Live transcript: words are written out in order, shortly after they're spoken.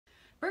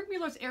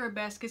Burgmuller's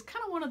Arabesque is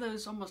kind of one of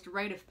those almost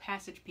rite of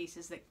passage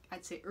pieces that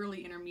I'd say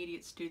early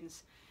intermediate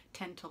students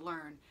tend to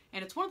learn.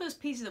 And it's one of those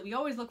pieces that we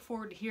always look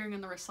forward to hearing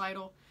in the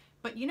recital.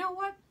 But you know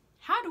what?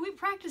 How do we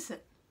practice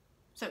it?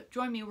 So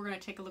join me, we're going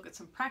to take a look at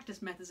some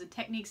practice methods and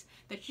techniques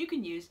that you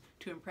can use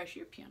to impress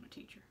your piano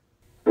teacher.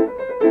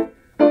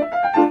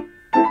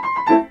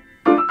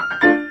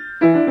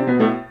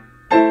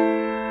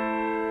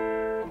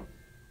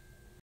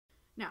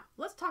 Now,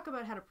 let's talk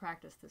about how to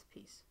practice this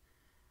piece.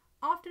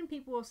 Often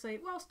people will say,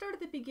 well, start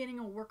at the beginning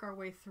and we'll work our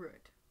way through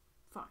it.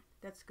 Fine,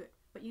 that's good.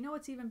 But you know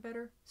what's even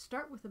better?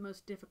 Start with the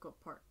most difficult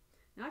part.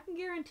 Now I can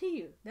guarantee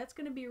you that's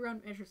going to be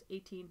around measures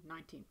 18,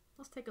 19.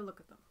 Let's take a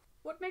look at them.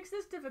 What makes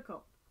this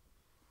difficult?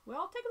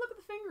 Well, take a look at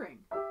the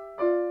fingering.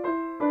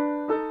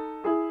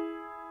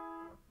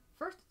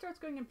 First it starts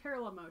going in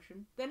parallel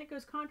motion, then it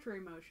goes contrary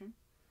motion.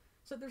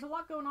 So there's a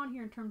lot going on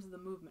here in terms of the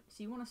movement.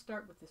 So you want to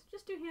start with this.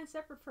 Just do hands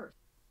separate first.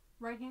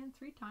 Right hand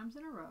 3 times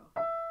in a row.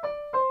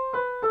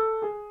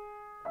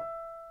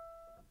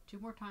 2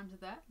 more times of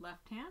that,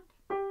 left hand.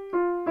 2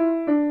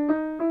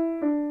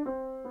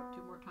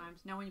 more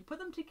times. Now when you put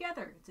them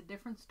together, it's a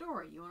different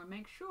story. You want to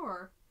make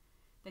sure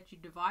that you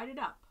divide it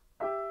up.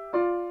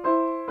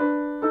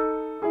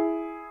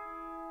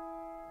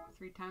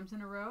 3 times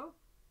in a row.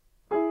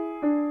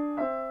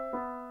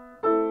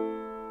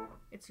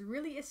 It's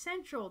really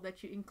essential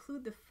that you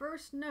include the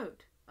first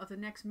note of the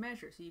next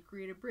measure so you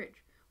create a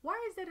bridge. Why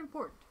is that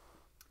important?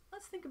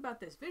 Let's think about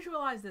this.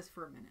 Visualize this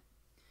for a minute.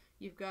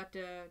 You've got 2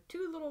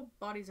 little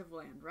bodies of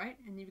land, right?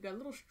 And you've got a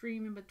little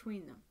stream in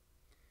between them.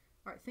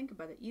 All right, think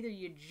about it. Either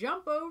you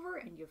jump over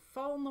and you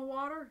fall in the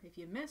water if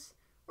you miss,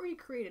 or you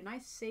create a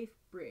nice safe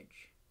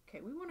bridge.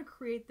 Okay, we want to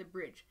create the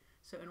bridge.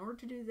 So in order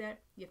to do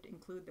that, you have to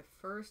include the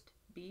first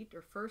beat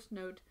or first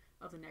note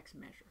of the next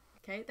measure.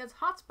 Okay, that's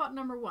hotspot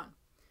number 1.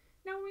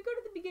 Now when we go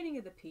to the beginning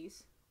of the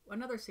piece,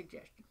 another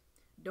suggestion.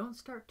 Don't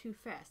start too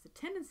fast. The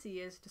tendency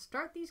is to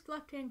start these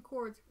left-hand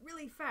chords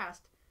really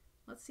fast.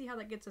 Let's see how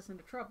that gets us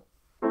into trouble.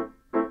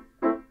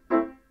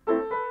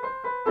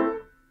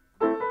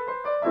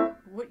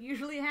 What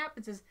usually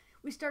happens is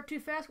we start too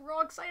fast, we're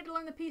all excited to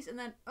learn the piece, and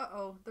then,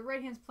 uh-oh, the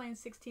right hand's playing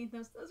 16th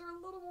notes. Those are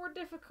a little more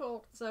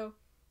difficult, so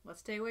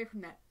let's stay away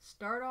from that.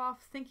 Start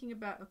off thinking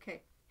about,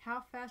 okay,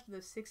 how fast are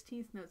those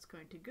 16th notes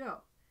going to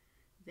go?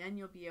 Then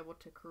you'll be able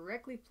to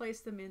correctly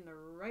place them in the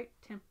right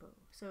tempo.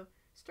 So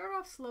start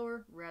off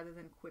slower rather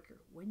than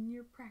quicker when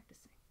you're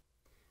practicing.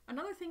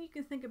 Another thing you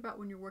can think about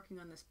when you're working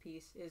on this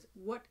piece is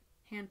what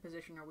hand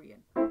position are we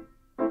in?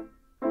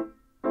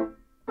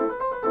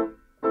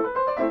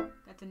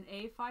 That's an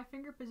A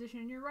 5-finger position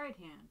in your right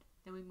hand.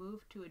 Then we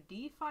move to a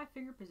D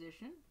 5-finger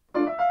position,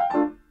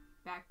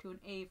 back to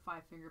an A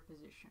 5-finger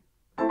position.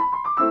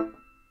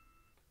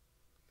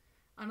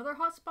 Another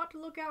hot spot to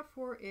look out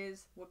for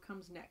is what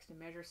comes next in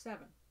measure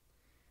 7.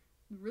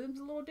 The rhythm's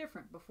a little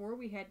different. Before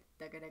we had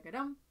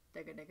da-ga-da-ga-dum,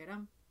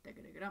 da-ga-da-ga-dum,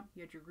 da-ga-da-ga-dum.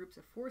 You had your groups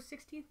of 4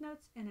 16th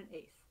notes and an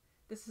 8th.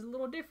 This is a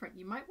little different.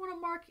 You might want to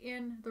mark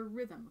in the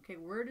rhythm. Okay,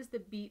 where does the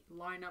beat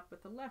line up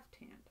with the left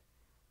hand?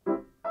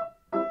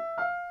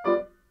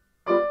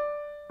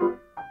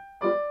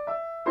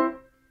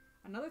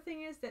 Another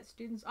thing is that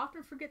students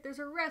often forget there's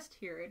a rest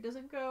here. It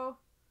doesn't go...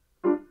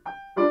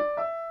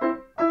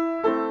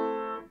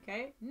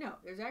 Okay, no,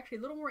 there's actually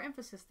a little more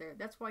emphasis there.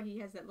 That's why he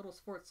has that little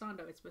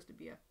sforzando. It's supposed to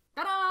be a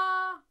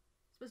ta-da!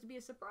 It's supposed to be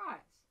a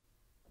surprise.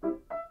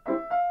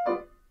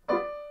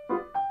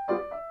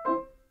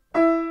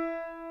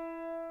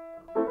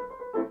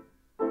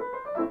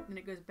 And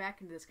it goes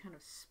back into this kind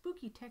of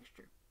spooky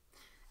texture.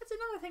 That's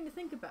another thing to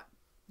think about.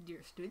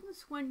 Dear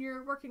students, when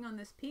you're working on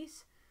this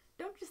piece,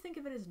 don't just think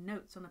of it as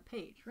notes on a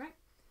page, right?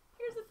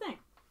 Here's the thing.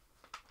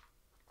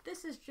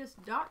 This is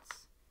just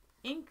dots,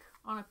 ink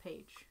on a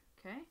page,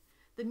 okay?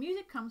 The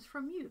music comes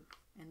from you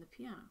and the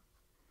piano.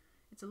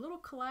 It's a little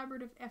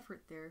collaborative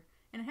effort there,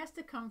 and it has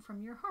to come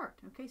from your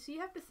heart, okay? So you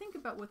have to think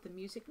about what the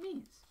music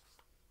means.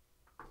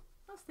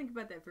 Let's think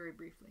about that very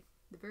briefly.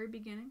 The very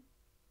beginning,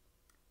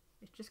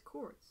 it's just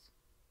chords,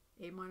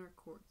 A minor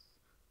chords.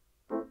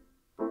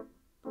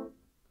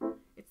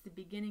 It's the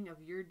beginning of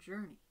your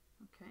journey,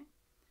 okay?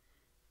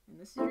 And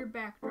this is your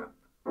backdrop,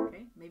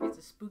 okay? Maybe it's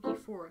a spooky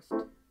forest,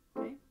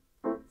 okay?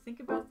 Think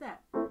about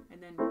that.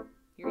 And then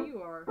here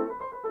you are.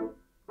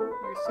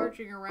 You're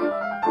searching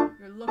around,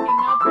 you're looking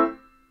up.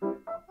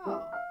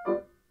 Oh,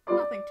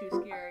 nothing too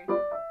scary.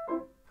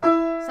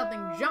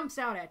 Something jumps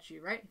out at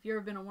you, right? If you've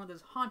ever been on one of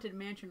those haunted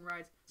mansion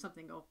rides,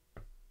 something will,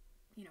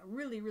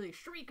 really, really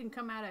shriek and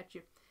come out at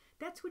you.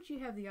 That's what you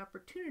have the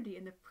opportunity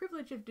and the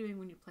privilege of doing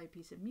when you play a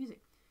piece of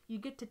music. You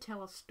get to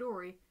tell a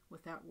story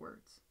without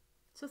words.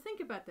 So think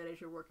about that as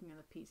you're working on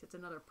the piece. It's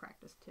another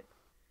practice tip.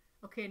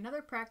 Okay,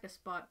 another practice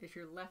spot is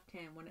your left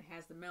hand when it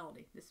has the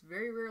melody. This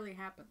very rarely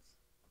happens.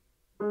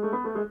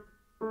 You're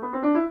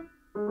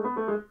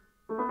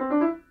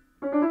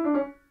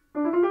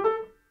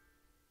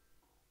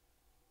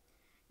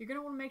going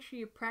to want to make sure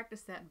you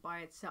practice that by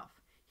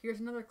itself. Here's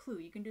another clue.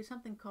 You can do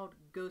something called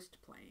ghost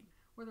playing,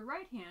 where the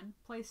right hand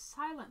plays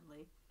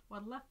silently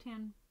while the left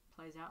hand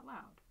plays out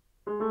loud.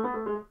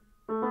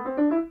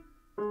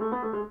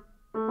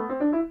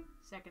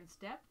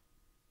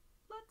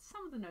 let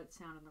some of the notes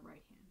sound in the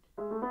right hand,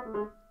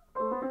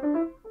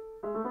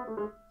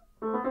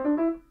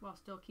 while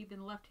still keeping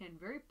the left hand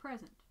very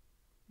present.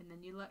 And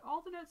then you let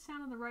all the notes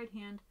sound in the right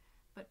hand,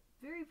 but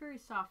very, very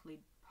softly,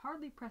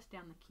 hardly press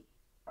down the key.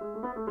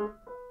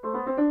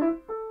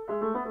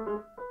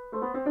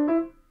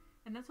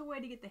 And that's a way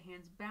to get the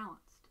hands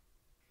balanced.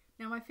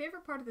 Now my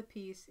favorite part of the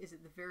piece is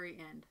at the very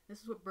end.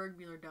 This is what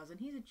Burgmuller does, and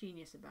he's a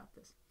genius about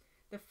this.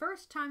 The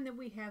first time that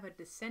we have a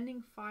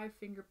descending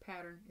 5-finger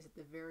pattern is at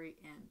the very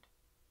end.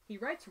 He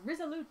writes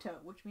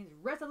risoluto, which means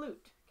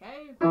resolute,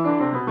 okay?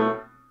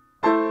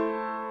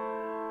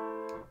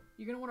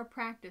 You're going to want to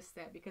practice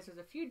that because there's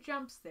a few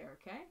jumps there,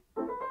 okay?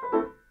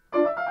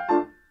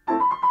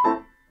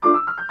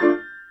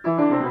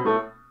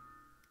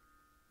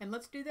 And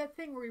let's do that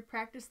thing where we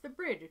practice the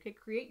bridge. Okay,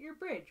 create your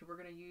bridge. We're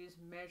going to use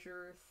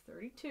measure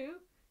 32,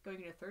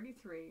 going into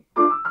 33.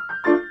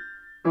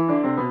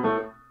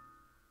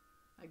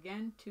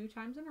 Again, 2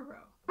 times in a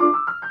row.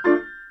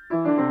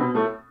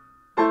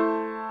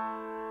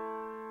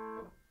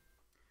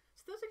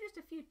 So those are just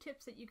a few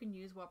tips that you can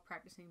use while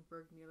practicing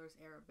Burgmuller's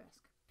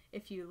Arabesque.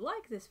 If you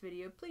like this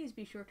video, please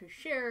be sure to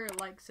share,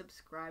 like,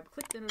 subscribe,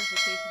 click the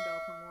notification bell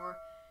for more,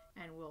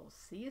 and we'll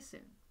see you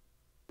soon.